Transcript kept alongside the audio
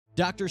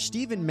Dr.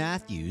 Stephen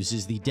Matthews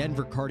is the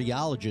Denver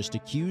cardiologist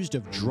accused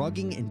of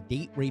drugging and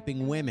date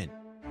raping women.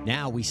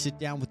 Now we sit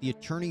down with the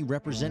attorney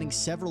representing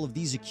several of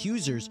these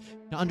accusers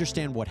to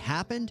understand what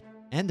happened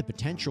and the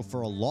potential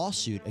for a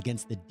lawsuit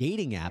against the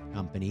dating app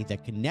company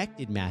that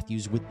connected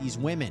Matthews with these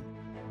women.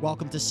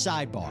 Welcome to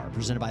Sidebar,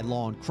 presented by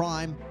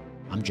Law&Crime.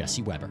 I'm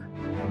Jesse Weber.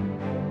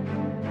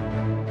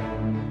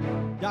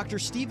 Dr.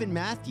 Stephen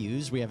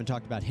Matthews, we haven't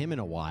talked about him in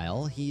a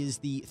while. He is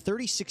the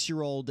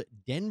 36-year-old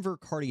Denver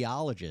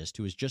cardiologist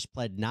who has just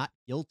pled not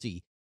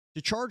guilty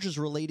to charges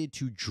related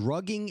to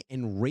drugging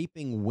and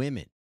raping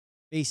women.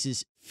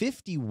 Faces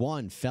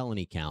 51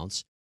 felony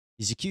counts.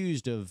 He's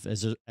accused of,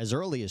 as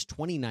early as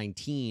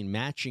 2019,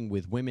 matching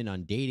with women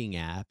on dating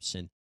apps,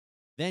 and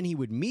then he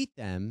would meet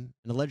them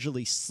and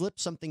allegedly slip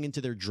something into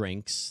their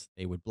drinks.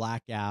 They would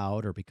black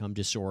out or become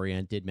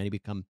disoriented, many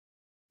become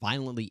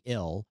violently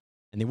ill,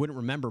 and they wouldn't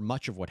remember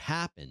much of what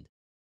happened.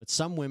 But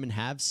some women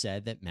have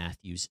said that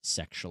Matthews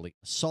sexually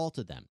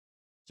assaulted them.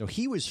 So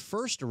he was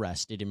first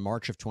arrested in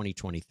March of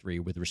 2023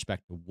 with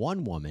respect to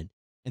one woman,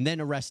 and then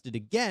arrested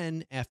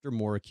again after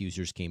more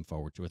accusers came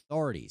forward to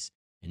authorities.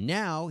 And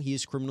now he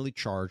is criminally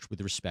charged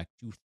with respect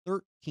to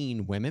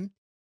 13 women.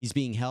 He's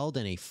being held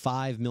in a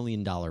 $5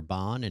 million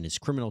bond, and his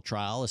criminal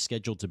trial is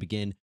scheduled to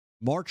begin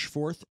March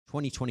 4th,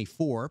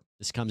 2024.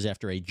 This comes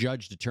after a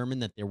judge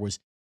determined that there was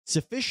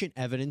sufficient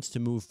evidence to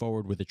move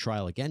forward with a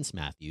trial against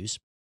Matthews.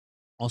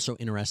 Also,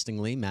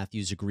 interestingly,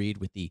 Matthews agreed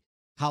with the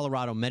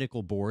Colorado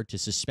Medical Board to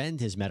suspend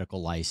his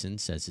medical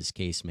license as his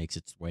case makes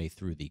its way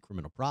through the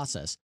criminal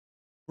process.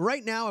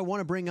 Right now, I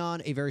want to bring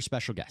on a very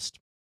special guest.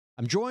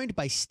 I'm joined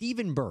by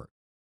Stephen Burg.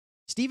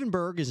 Stephen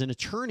Burg is an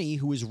attorney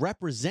who is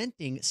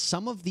representing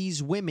some of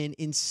these women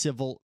in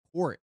civil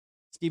court.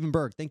 Stephen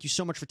Burg, thank you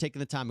so much for taking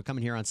the time and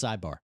coming here on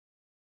Sidebar.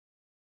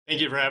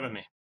 Thank you for having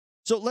me.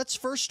 So let's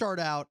first start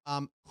out.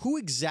 Who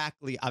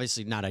exactly,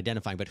 obviously not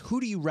identifying, but who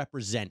do you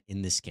represent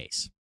in this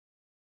case?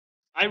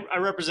 I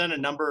represent a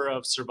number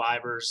of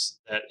survivors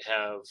that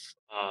have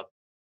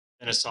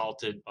been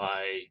assaulted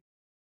by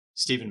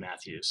Stephen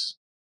Matthews.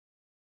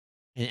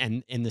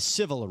 And in the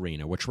civil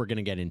arena, which we're going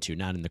to get into,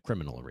 not in the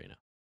criminal arena.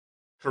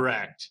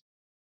 Correct.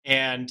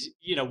 And,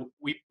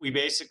 we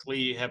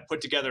basically have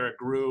put together a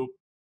group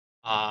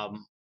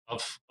of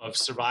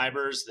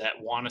survivors that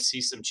want to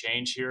see some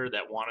change here,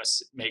 that want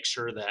to make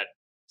sure that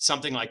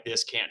something like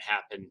this can't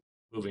happen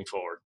moving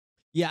forward.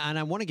 Yeah, and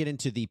I want to get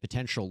into the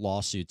potential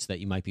lawsuits that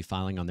you might be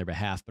filing on their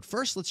behalf. But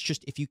first, let's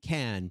just, if you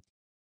can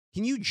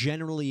you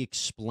generally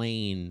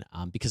explain,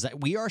 because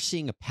we are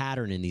seeing a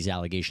pattern in these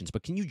allegations,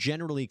 but can you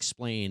generally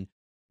explain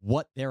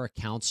what their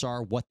accounts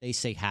are, what they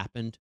say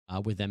happened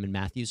with them and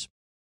Matthews?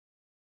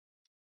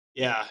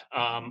 Yeah.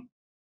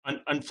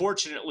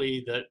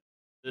 Unfortunately, the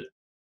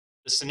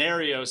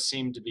scenarios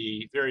seem to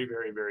be very,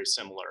 very, very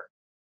similar.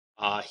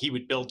 He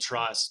would build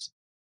trust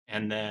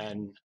and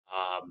then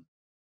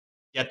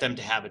get them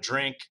to have a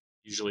drink,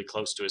 usually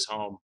close to his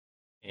home,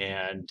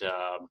 and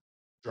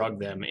drug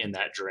them in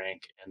that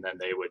drink. And then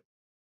they would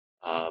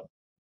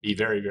be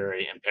very,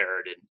 very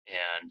impaired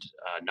and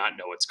not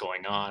know what's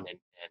going on. And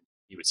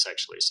he would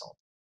sexually assault.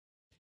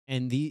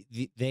 And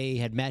they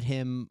had met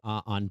him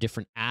on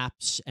different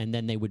apps, and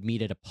then they would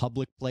meet at a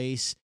public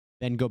place,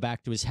 then go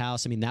back to his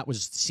house. I mean, that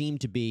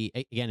seemed to be,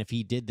 again, if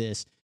he did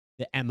this,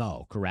 the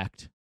MO,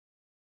 correct?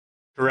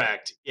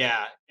 Correct.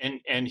 Yeah.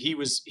 And he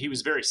was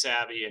very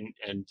savvy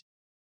and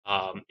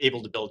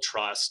able to build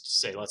trust,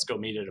 say, let's go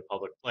meet at a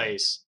public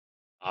place,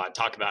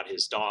 talk about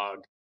his dog,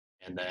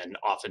 and then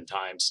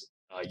oftentimes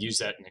use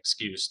that as an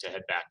excuse to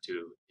head back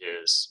to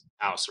his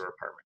house or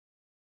apartment.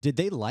 Did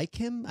they like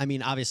him? I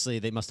mean, obviously,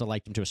 they must have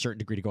liked him to a certain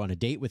degree to go on a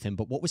date with him,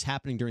 but what was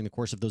happening during the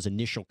course of those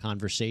initial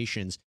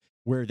conversations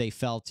where they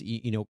felt,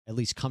 at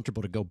least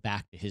comfortable to go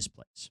back to his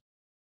place?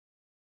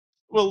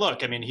 Well,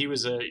 look, I mean,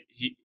 he's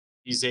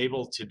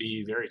able to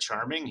be very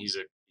charming. He's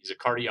a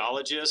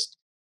cardiologist.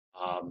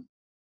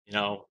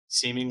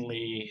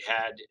 Seemingly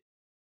had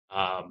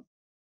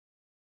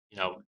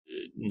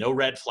no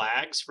red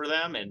flags for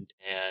them, and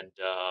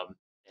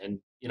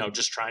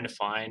just trying to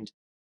find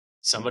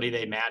somebody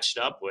they matched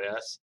up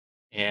with,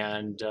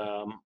 and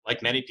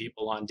like many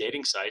people on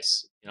dating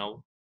sites,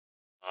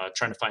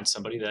 trying to find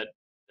somebody that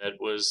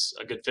was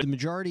a good fit. The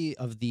majority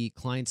of the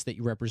clients that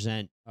you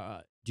represent,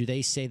 do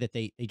they say that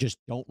they just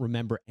don't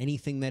remember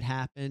anything that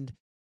happened,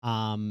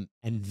 and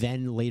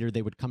then later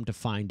they would come to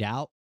find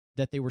out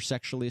that they were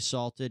sexually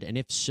assaulted? And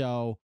if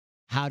so,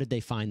 how did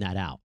they find that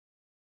out?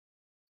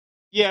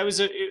 Yeah,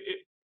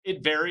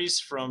 it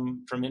varies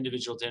from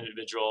individual to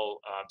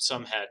individual.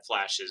 Some had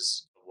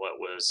flashes of what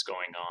was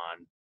going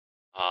on.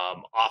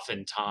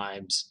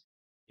 Oftentimes,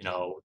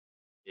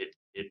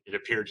 it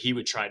appeared he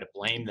would try to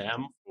blame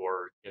them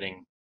for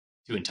getting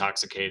too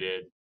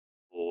intoxicated,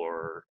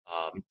 or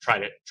try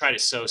to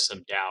sow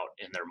some doubt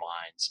in their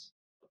minds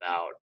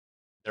about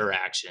their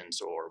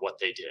actions or what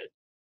they did.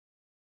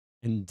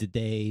 And did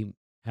they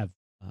have,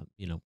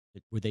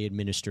 were they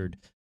administered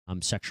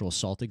sexual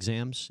assault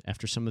exams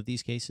after some of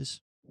these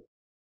cases?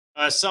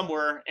 Some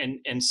were,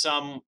 and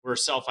some were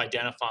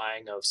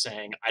self-identifying of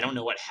saying, "I don't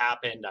know what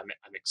happened. I'm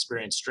an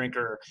experienced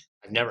drinker.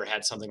 I've never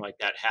had something like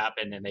that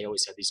happen." And they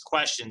always had these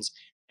questions.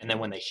 And then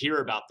when they hear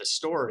about the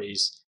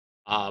stories,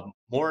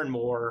 more and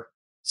more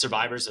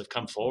survivors have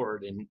come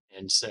forward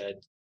and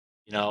said,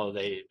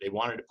 they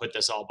wanted to put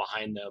this all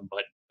behind them,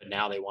 but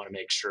now they want to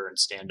make sure and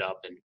stand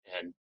up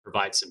and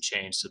provide some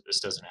change so this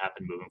doesn't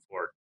happen moving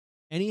forward.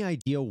 Any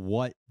idea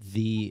what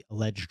the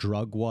alleged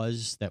drug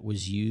was that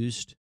was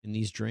used in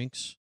these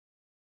drinks?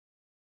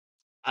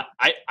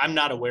 I'm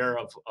not aware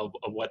of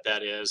what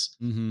that is.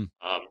 Hmm.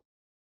 Um,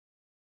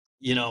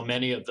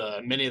 many of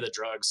the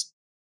drugs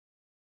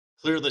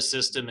clear the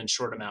system in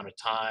short amount of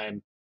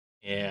time,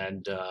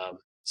 and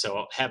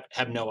so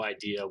have no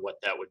idea what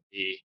that would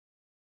be.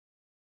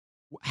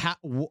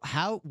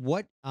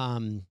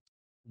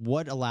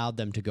 What allowed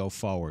them to go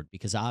forward?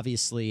 Because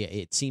obviously,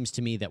 it seems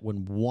to me that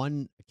when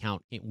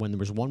there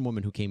was one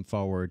woman who came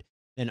forward,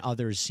 then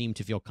others seem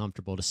to feel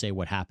comfortable to say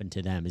what happened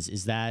to them.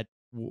 Is that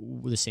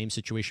the same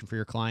situation for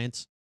your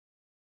clients?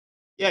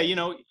 Yeah,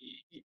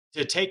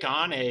 to take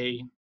on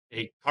a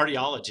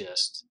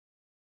cardiologist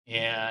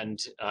and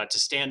to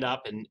stand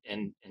up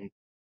and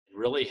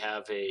really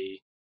have a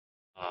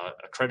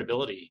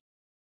credibility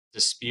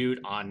dispute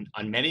on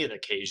many of the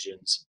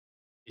occasions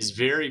is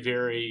very,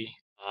 very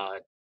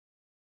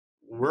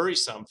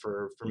worrisome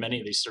for many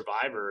of these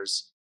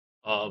survivors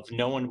of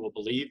no one will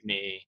believe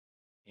me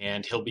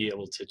and he'll be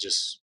able to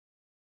just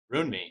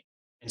ruin me.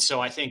 And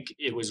so I think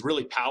it was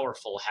really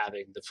powerful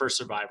having the first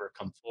survivor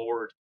come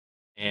forward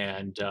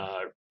and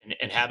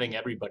having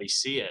everybody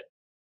see it.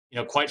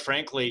 Quite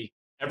frankly,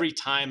 every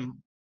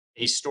time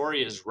a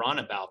story is run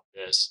about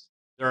this,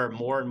 there are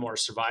more and more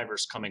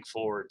survivors coming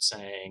forward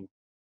saying,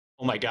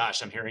 "Oh my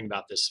gosh, I'm hearing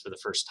about this for the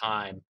first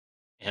time,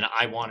 and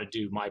I want to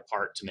do my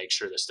part to make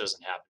sure this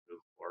doesn't happen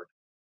moving forward."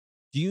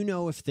 Do you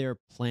know if they're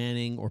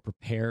planning or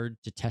prepared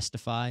to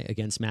testify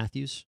against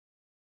Matthews?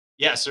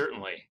 Yeah,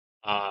 certainly.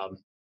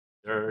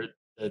 There,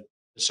 the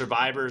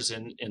survivors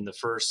in the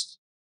first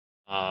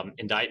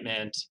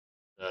indictment,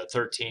 the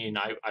 13,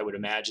 I would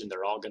imagine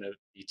they're all going to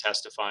be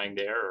testifying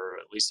there, or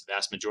at least the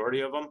vast majority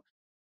of them,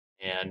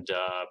 and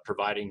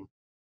providing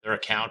their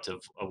account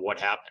of what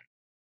happened.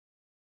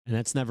 And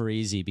that's never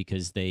easy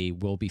because they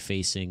will be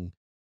facing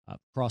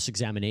cross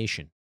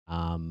examination,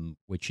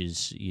 which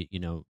is,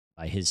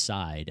 by his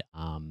side.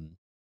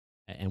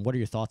 And what are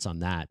your thoughts on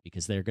that?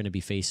 Because they're going to be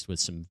faced with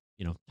some,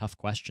 tough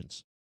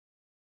questions.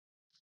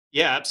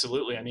 Yeah,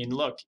 absolutely. I mean,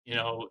 look,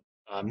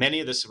 many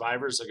of the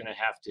survivors are going to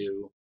have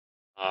to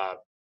uh,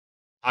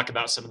 talk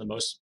about some of the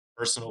most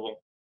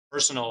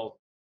personal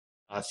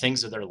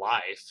things of their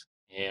life,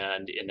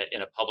 and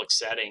in a public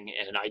setting.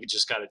 And I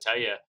just got to tell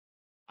you,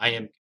 I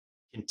am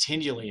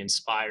continually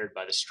inspired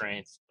by the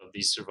strength of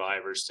these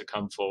survivors to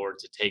come forward,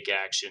 to take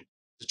action,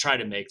 to try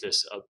to make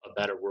this a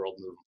better world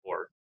moving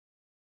forward.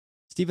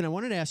 Stephen, I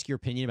wanted to ask your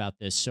opinion about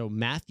this. So,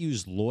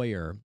 Matthew's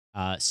lawyer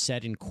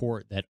said in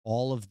court that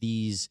all of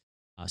these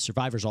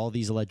survivors, all of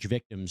these alleged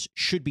victims,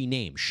 should be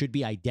named, should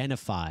be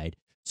identified,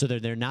 so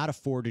that they're not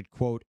afforded,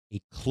 quote, a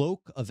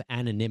cloak of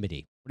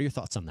anonymity. What are your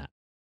thoughts on that?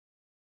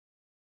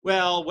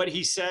 Well, what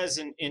he says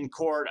in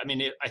court, I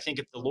mean, I think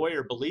if the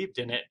lawyer believed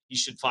in it, he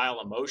should file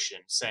a motion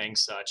saying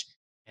such,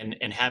 and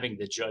having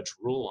the judge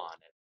rule on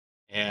it.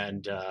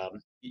 And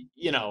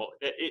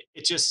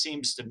it just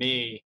seems to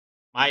me,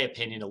 my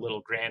opinion, a little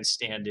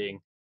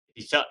grandstanding.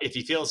 If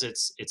he feels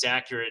it's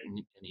accurate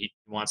and he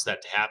wants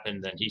that to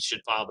happen, then he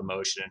should file the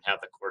motion and have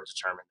the court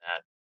determine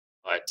that.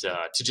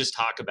 But to just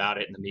talk about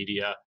it in the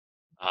media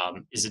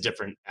is a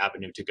different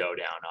avenue to go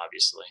down,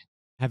 obviously.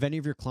 Have any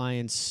of your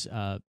clients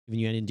given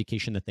you any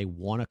indication that they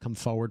want to come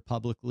forward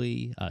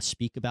publicly,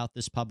 speak about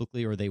this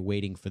publicly, or are they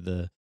waiting for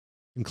the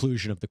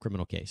conclusion of the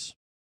criminal case?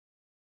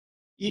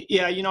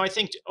 Yeah, I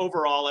think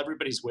overall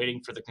everybody's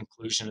waiting for the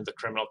conclusion of the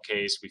criminal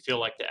case. We feel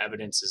like the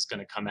evidence is going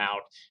to come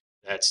out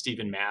that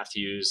Stephen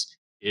Matthews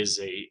is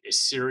a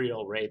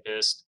serial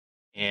rapist,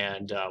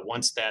 and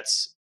once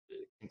that's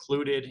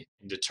concluded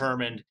and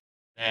determined,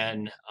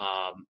 then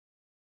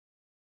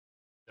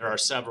there are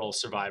several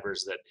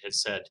survivors that have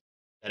said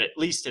that at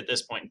least at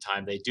this point in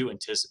time they do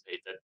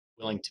anticipate that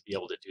willing to be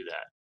able to do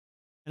that.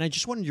 And I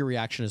just wanted your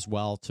reaction as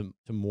well to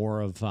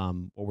more of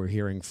what we're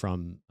hearing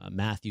from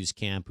Matthew's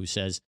camp, who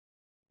says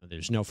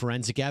there's no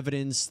forensic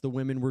evidence the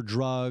women were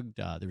drugged.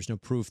 There's no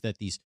proof that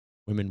these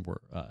women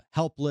were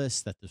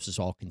helpless, that this is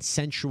all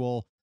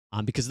consensual,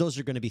 because those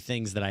are going to be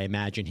things that I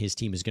imagine his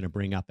team is going to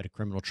bring up at a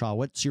criminal trial.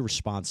 What's your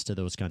response to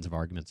those kinds of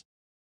arguments?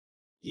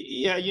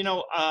 Yeah,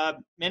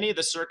 many of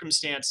the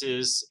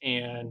circumstances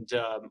and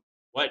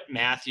what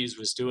Matthews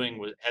was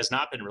doing has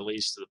not been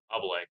released to the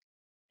public.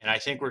 And I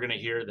think we're going to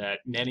hear that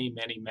many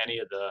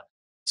of the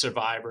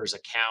survivors'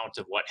 account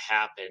of what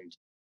happened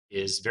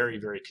is very,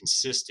 very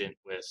consistent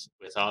with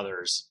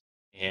others.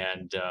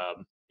 And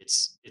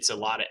it's a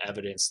lot of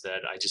evidence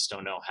that I just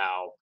don't know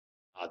how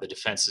the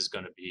defense is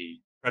going to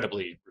be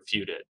credibly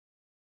refuted.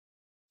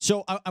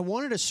 So I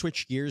wanted to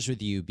switch gears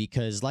with you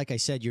because, like I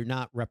said, you're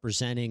not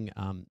representing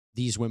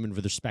these women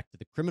with respect to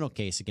the criminal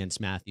case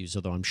against Matthews,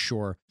 although I'm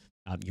sure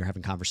you're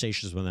having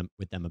conversations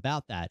with them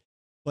about that.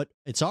 But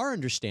it's our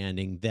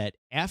understanding that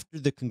after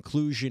the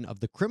conclusion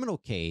of the criminal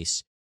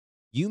case,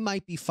 you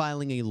might be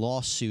filing a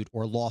lawsuit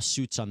or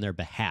lawsuits on their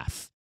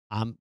behalf.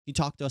 Can you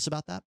talk to us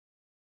about that?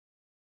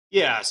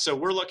 Yeah, so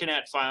we're looking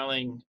at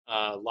filing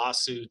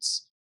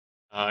lawsuits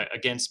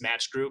against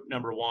Match Group,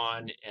 number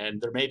one, and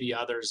there may be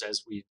others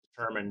as we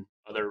determine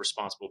other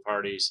responsible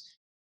parties,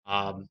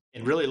 and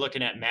really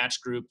looking at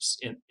Match Groups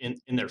in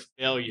their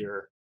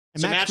failure.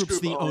 And So Match Match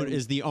Group's Group owns,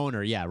 is the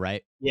owner, yeah,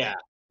 right? yeah,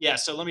 yeah.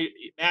 So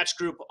Match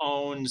Group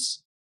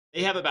owns.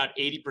 They have about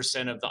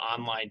 80% of the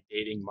online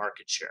dating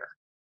market share,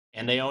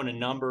 and they own a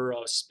number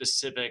of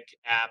specific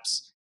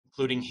apps,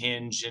 including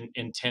Hinge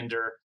and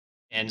Tinder.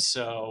 And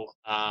so,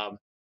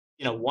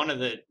 one of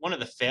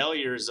the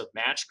failures of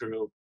Match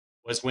Group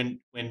was when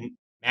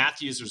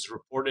Matthews was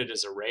reported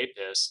as a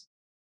rapist,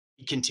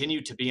 he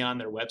continued to be on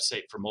their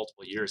website for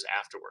multiple years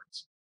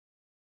afterwards.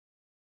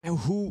 And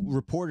who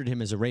reported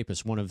him as a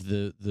rapist? One of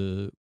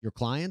the your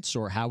clients,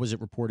 or how was it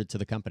reported to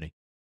the company?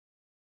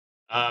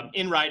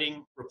 In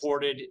writing,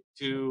 reported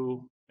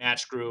to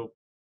Match Group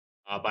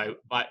by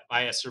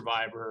a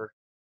survivor,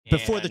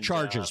 Before the and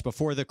charges,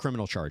 before the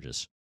criminal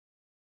charges.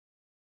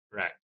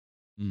 correct.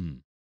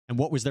 Mm. And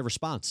what was their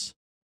response,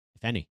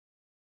 if any?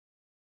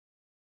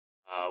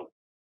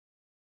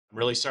 I'm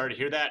really sorry to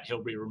hear that.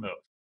 He'll be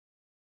removed.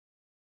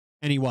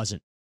 And he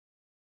wasn't.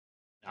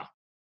 No,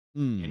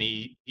 and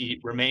Mm. he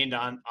remained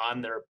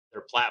on their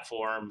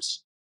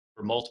platforms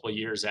for multiple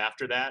years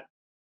after that.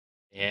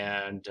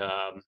 And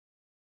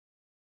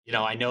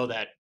I know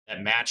that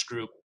Match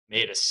Group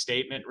made a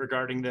statement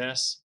regarding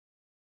this.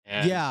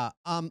 And Yeah.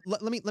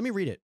 Let me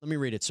read it. Let me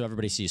read it so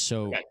everybody sees.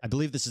 So okay, I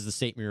believe this is the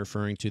statement you're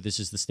referring to. This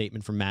is the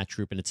statement from Match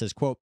Group, and it says,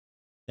 "Quote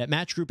that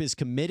Match Group is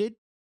committed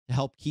to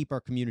help keep our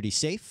community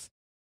safe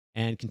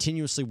and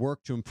continuously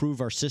work to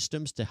improve our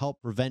systems to help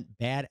prevent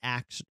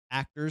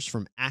actors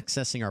from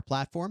accessing our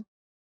platform.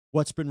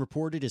 What's been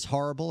reported is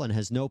horrible and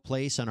has no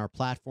place on our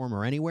platform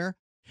or anywhere.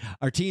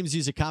 Our teams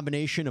use a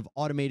combination of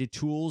automated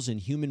tools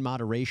and human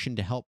moderation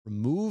to help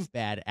remove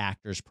bad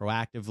actors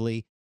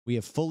proactively. We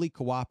have fully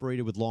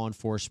cooperated with law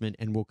enforcement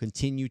and will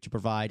continue to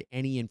provide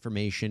any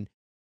information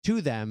to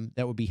them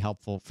that would be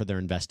helpful for their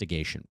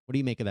investigation." What do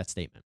you make of that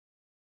statement?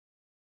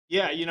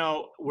 yeah,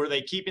 were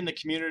they keeping the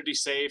community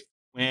safe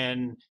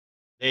when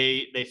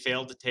they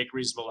failed to take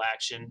reasonable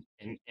action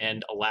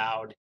and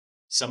allowed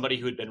somebody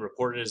who had been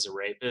reported as a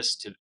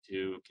rapist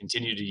to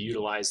continue to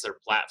utilize their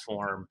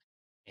platform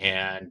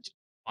and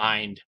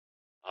find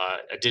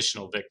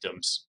additional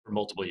victims for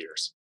multiple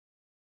years?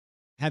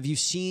 Have you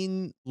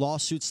seen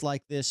lawsuits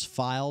like this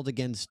filed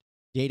against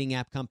dating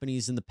app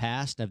companies in the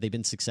past? Have they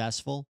been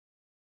successful?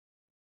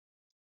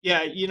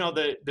 Yeah,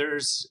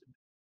 there's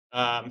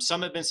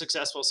some have been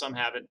successful, some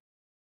haven't.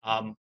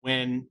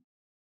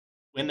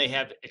 When they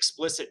have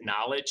explicit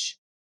knowledge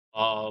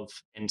of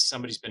and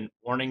somebody's been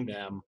warning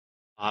them,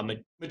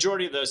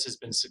 majority of those has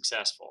been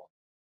successful.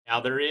 Now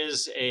there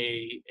is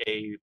a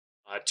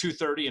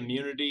 230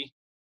 immunity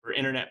for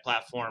internet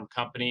platform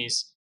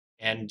companies,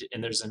 and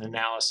there's an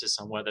analysis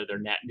on whether they're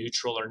net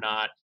neutral or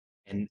not,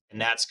 and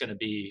that's going to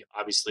be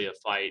obviously a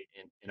fight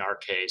in our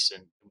case,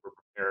 and we're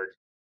prepared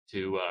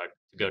to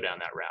go down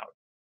that route.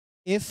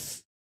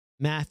 If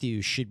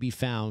Matthews should be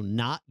found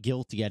not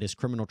guilty at his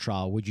criminal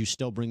trial, would you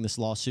still bring this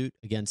lawsuit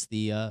against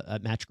the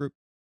Match Group?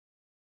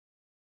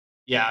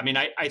 Yeah, I mean,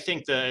 I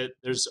think that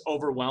there's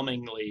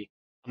going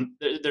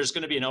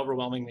to be an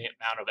overwhelming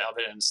amount of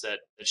evidence that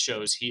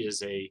shows he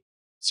is a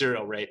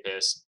serial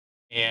rapist,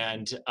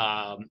 and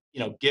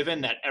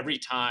given that every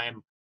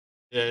time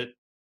the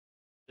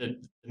the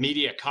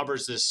media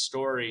covers this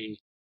story,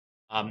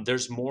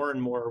 there's more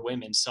and more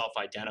women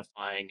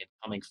self-identifying and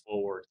coming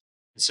forward,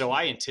 and so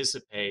I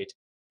anticipate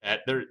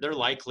that there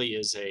likely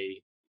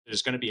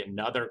there's going to be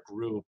another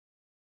group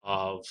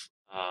of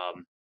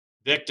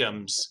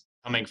victims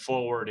coming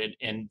forward,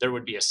 and there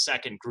would be a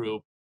second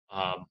group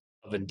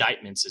of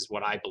indictments, is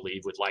what I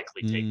believe would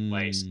likely take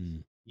place,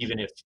 Mm. even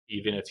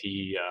if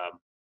he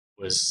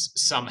was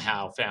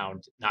somehow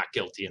found not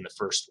guilty in the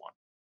first one.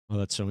 Oh,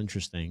 that's so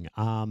interesting.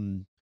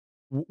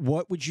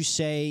 What would you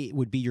say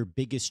would be your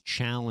biggest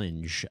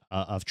challenge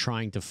of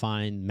trying to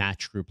find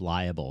Match Group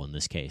liable in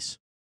this case?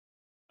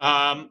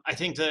 I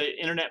think the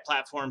internet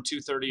platform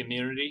 230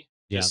 immunity,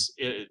 Yeah,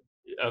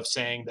 of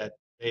saying that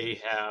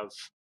they have,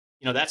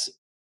 that's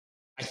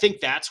I think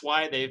that's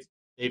why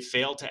they've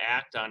failed to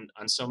act on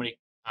so many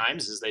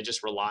times, is they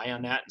just rely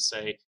on that and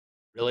say,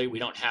 really, we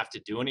don't have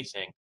to do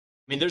anything.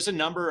 I mean, there's a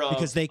number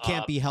because of they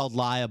can't be held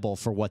liable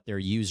for what their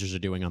users are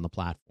doing on the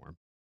platform.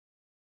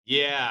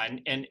 yeah,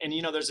 and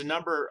there's a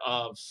number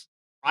of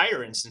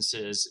prior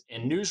instances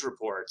in news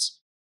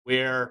reports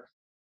where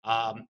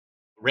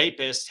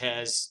rapist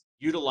has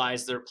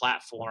utilized their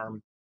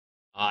platform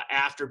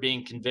after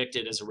being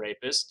convicted as a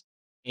rapist,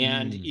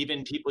 and Mm.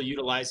 even people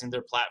utilizing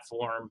their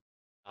platform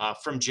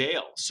from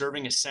jail,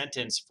 serving a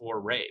sentence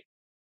for rape.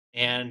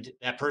 And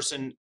that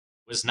person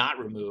was not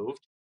removed.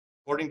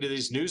 According to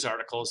these news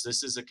articles,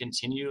 this is a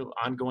continual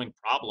ongoing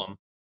problem.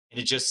 And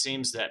it just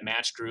seems that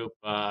Match Group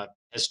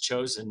has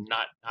chosen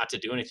not to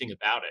do anything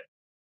about it.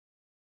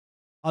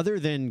 Other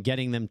than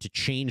getting them to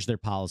change their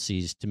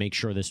policies to make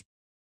sure this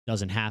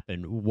doesn't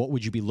happen, what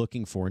would you be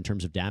looking for in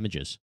terms of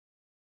damages?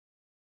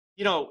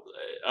 You know,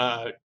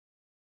 uh,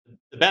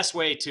 the best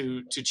way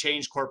to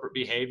change corporate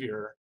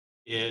behavior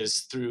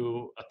is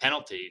through a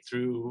penalty,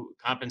 through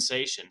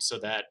compensation, so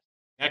that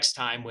next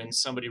time when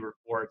somebody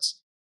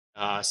reports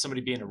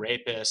somebody being a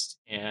rapist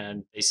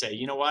and they say,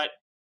 you know what,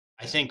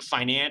 I think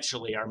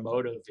financially our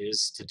motive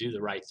is to do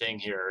the right thing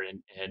here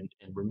and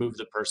remove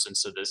the person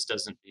so this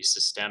doesn't be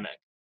systemic.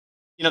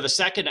 The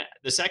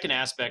second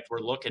aspect we're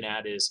looking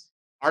at is,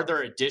 are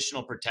there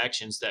additional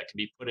protections that can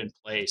be put in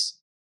place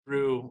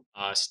through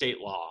state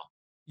law?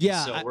 And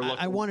Yeah, so we're I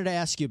looking. wanted to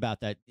ask you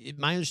about that.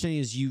 My understanding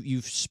is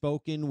you've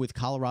spoken with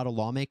Colorado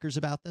lawmakers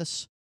about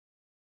this.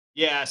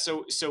 Yeah,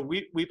 so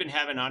we've been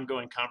having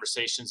ongoing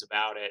conversations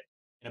about it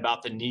and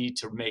about the need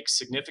to make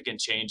significant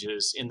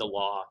changes in the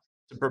law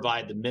to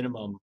provide the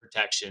minimum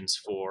protections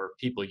for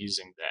people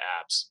using the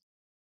apps.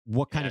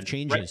 What kind of And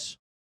right, changes?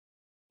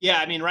 yeah,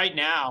 I mean, right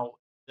now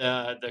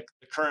the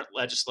current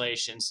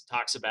legislation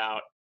talks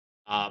about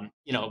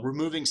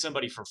removing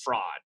somebody for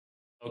fraud.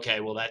 Okay,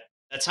 well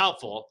that's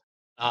helpful.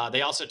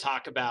 They also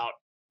talk about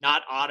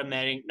not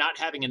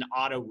having an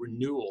auto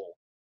renewal.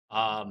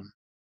 Um,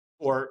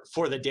 or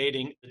for the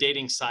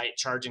dating site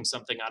charging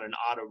something on an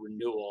auto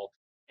renewal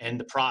and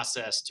the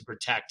process to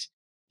protect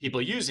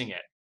people using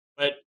it,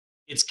 but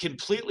it's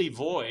completely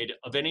void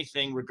of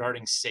anything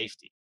regarding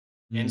safety.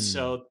 And Mm.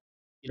 so,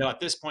 at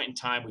this point in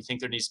time, we think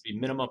there needs to be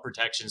minimum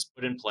protections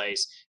put in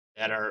place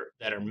that are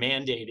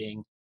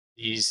mandating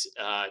these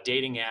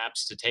dating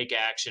apps to take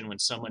action when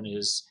someone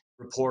is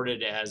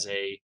reported as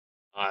a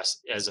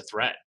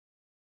threat.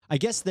 I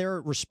guess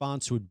their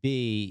response would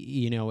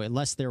be,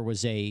 unless there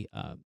was a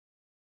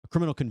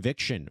criminal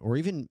conviction, or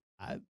even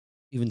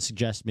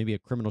suggest maybe a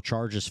criminal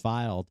charge is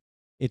filed,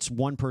 it's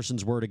one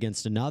person's word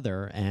against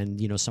another,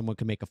 and someone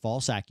can make a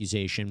false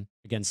accusation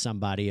against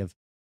somebody of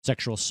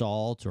sexual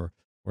assault or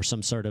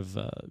some sort of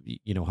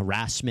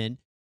harassment,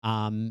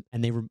 and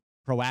they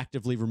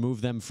proactively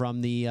remove them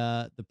from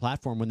the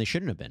platform when they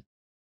shouldn't have been.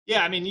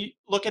 Yeah, I mean, you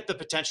look at the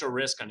potential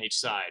risk on each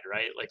side,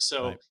 right? Like,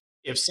 so Right.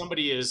 if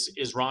somebody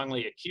is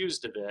wrongly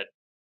accused of it,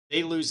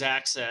 they lose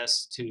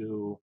access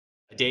to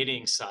a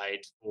dating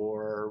site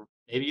for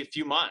maybe a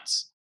few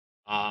months.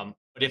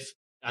 But if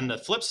on the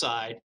flip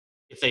side,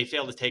 if they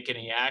fail to take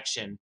any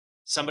action,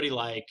 somebody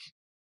like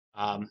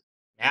um,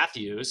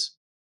 Matthews,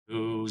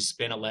 who's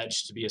been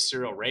alleged to be a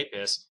serial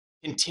rapist,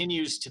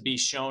 continues to be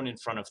shown in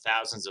front of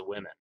thousands of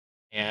women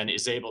and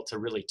is able to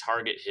really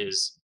target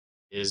his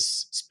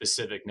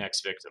specific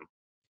next victim.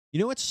 You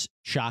know what's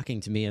shocking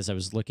to me as I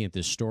was looking at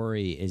this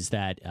story is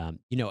that,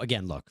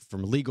 again, look,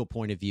 from a legal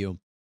point of view,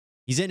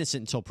 he's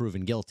innocent until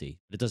proven guilty,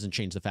 but it doesn't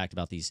change the fact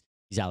about these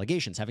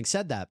allegations. Having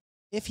said that,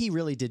 if he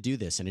really did do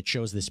this and it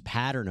shows this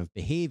pattern of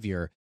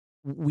behavior,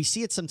 we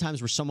see it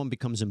sometimes where someone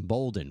becomes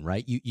emboldened,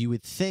 right? You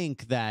would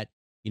think that,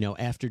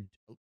 after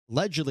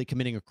allegedly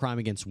committing a crime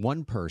against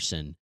one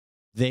person,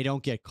 they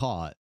don't get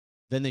caught.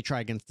 Then they try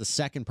against the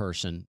second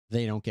person,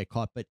 they don't get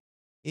caught. But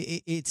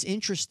it's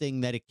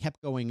interesting that it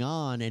kept going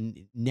on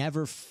and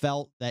never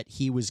felt that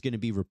he was going to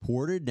be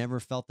reported, never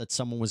felt that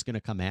someone was going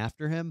to come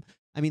after him.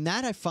 I mean,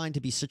 that I find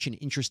to be such an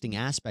interesting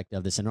aspect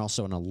of this, and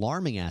also an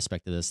alarming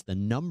aspect of this. The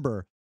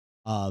number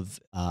of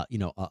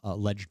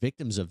alleged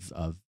victims of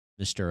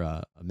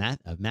Mr.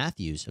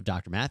 Matthews, of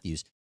Dr.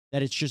 Matthews,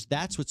 that it's just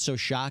that's what's so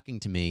shocking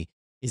to me,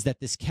 is that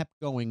this kept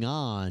going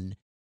on,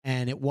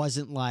 and it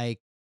wasn't like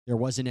there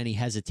wasn't any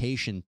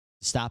hesitation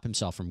to stop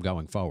himself from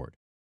going forward.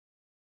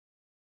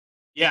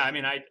 Yeah, I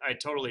mean, I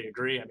totally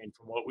agree. I mean,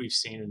 from what we've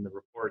seen in the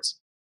reports,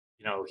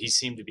 he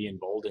seemed to be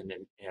emboldened,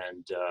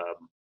 and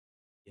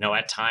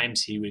at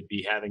times he would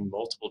be having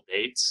multiple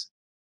dates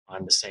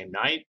on the same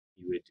night.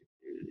 He would,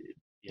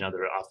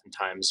 there are often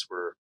times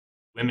where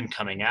women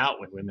coming out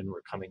when women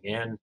were coming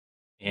in,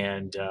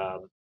 and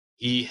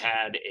he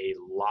had a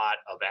lot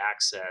of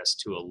access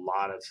to a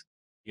lot of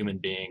human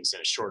beings in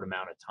a short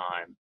amount of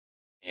time,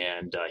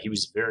 and he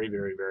was very,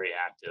 very, very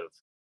active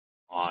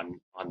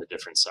on the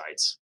different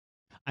sites.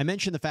 I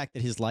mentioned the fact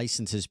that his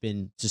license has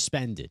been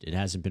suspended. It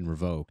hasn't been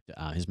revoked.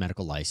 His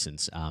medical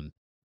license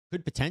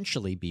could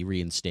potentially be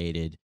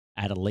reinstated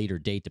at a later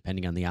date,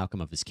 depending on the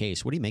outcome of his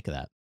case. What do you make of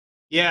that?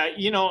 Yeah,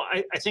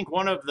 I think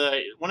one of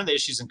the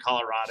issues in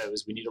Colorado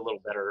is we need a little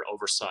better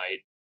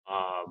oversight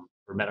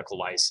for medical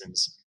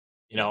license.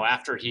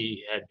 After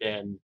he had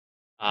been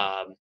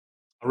um,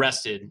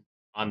 arrested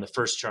on the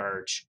first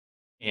charge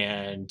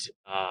and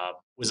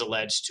was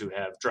alleged to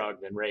have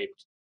drugged and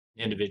raped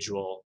an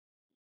individual,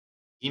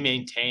 he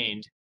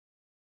maintained,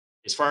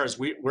 as far as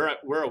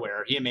we're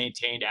aware, he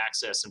maintained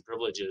access and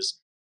privileges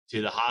to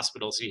the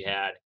hospitals he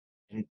had,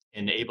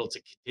 and able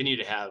to continue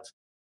to have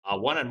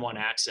one-on-one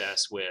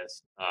access with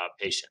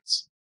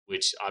patients,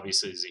 which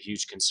obviously is a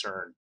huge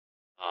concern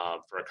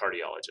for a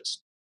cardiologist.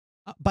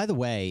 By the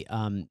way,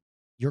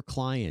 your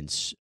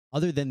clients.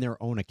 other than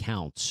their own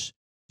accounts,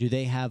 do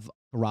they have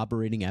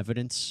corroborating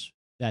evidence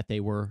that they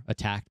were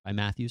attacked by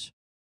Matthews?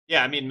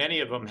 Yeah, I mean, many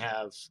of them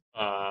have,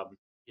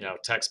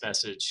 text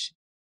message,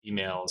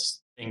 emails,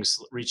 things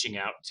reaching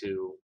out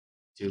to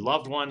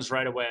loved ones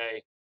right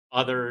away.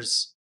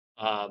 Others,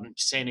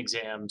 SANE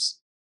exams.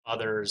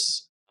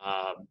 Others,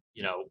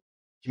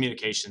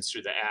 communications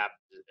through the app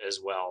as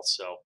well.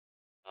 So,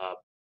 uh,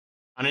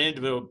 on an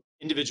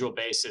individual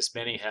basis,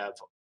 many have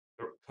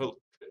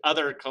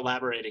other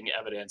collaborating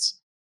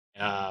evidence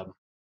um,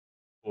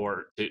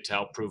 or to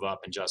help prove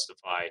up and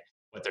justify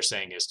what they're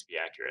saying is to be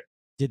accurate.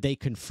 Did they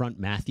confront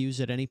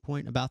Matthews at any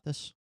point about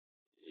this?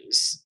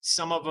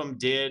 Some of them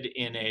did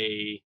in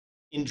a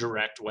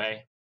indirect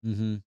way.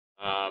 Mm-hmm.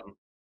 Um,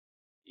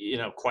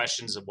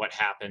 questions of what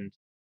happened,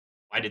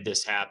 why did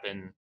this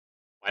happen,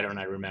 why don't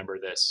I remember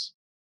this,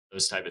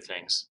 those type of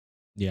things.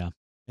 Yeah.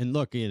 And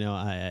look,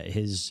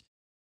 his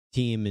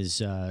team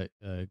is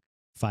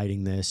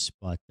fighting this,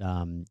 but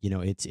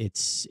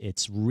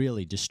it's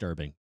really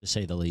disturbing to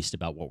say the least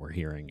about what we're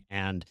hearing.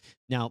 And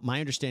now,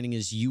 my understanding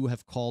is you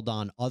have called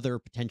on other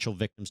potential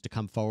victims to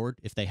come forward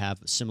if they have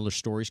similar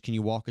stories. Can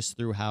you walk us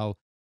through how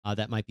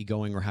that might be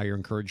going, or how you're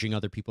encouraging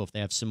other people if they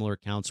have similar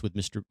accounts with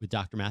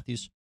Dr.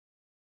 Matthews?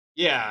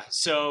 Yeah,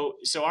 so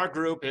our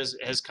group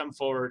has come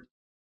forward,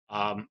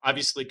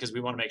 obviously, because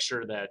we want to make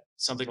sure that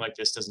something like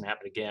this doesn't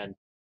happen again.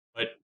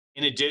 But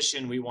in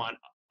addition, we want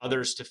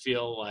others to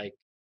feel like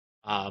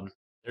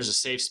there's a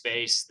safe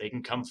space. They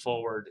can come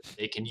forward.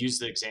 They can use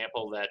the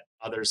example that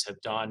others have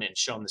done and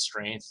shown the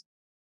strength.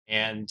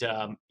 And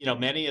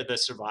many of the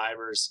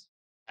survivors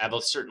have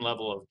a certain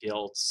level of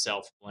guilt,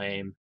 self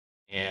blame,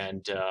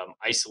 and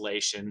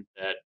isolation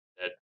that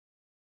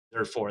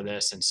they're for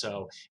this. And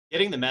so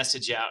getting the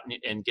message out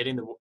and getting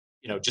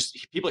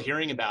just people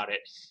hearing about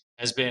it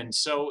has been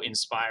so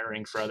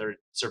inspiring for other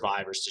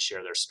survivors to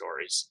share their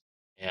stories.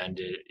 And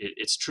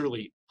it's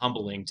truly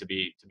humbling to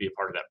be a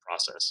part of that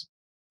process.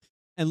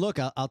 And look,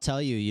 I'll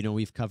tell you,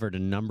 we've covered a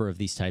number of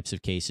these types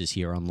of cases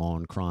here on Law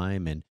and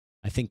Crime, and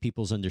I think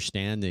people's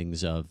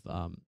understandings of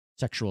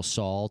sexual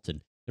assault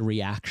and the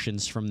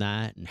reactions from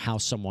that and how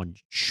someone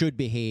should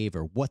behave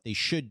or what they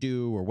should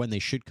do or when they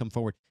should come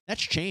forward,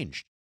 that's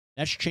changed.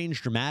 That's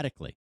changed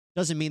dramatically.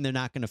 Doesn't mean they're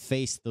not going to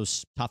face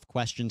those tough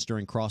questions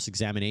during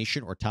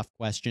cross-examination or tough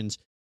questions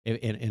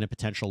in a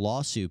potential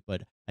lawsuit,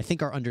 but I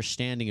think our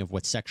understanding of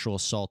what sexual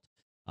assault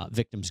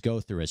victims go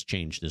through has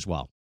changed as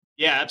well.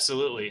 Yeah,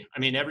 absolutely. I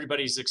mean,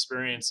 everybody's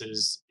experience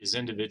is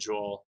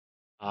individual.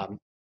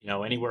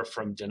 Anywhere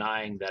from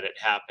denying that it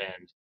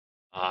happened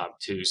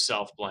to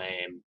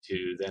self-blame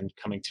to then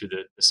coming through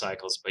the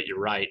cycles. But you're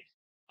right.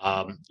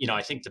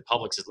 I think the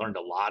public has learned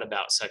a lot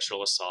about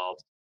sexual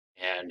assault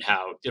and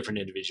how different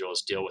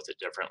individuals deal with it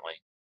differently.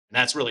 And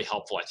that's really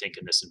helpful, I think,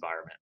 in this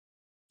environment.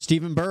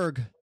 Stephen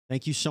Burg,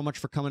 thank you so much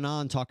for coming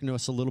on, talking to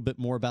us a little bit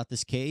more about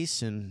this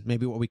case and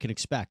maybe what we can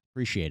expect.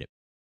 Appreciate it.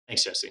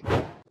 Thanks, Jesse.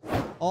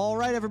 All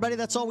right, everybody,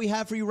 that's all we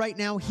have for you right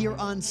now here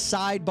on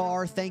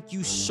Sidebar. Thank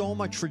you so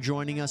much for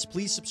joining us.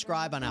 Please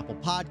subscribe on Apple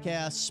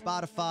Podcasts,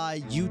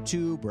 Spotify,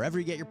 YouTube, wherever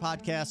you get your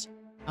podcasts.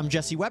 I'm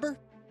Jesse Weber.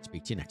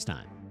 Speak to you next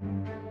time.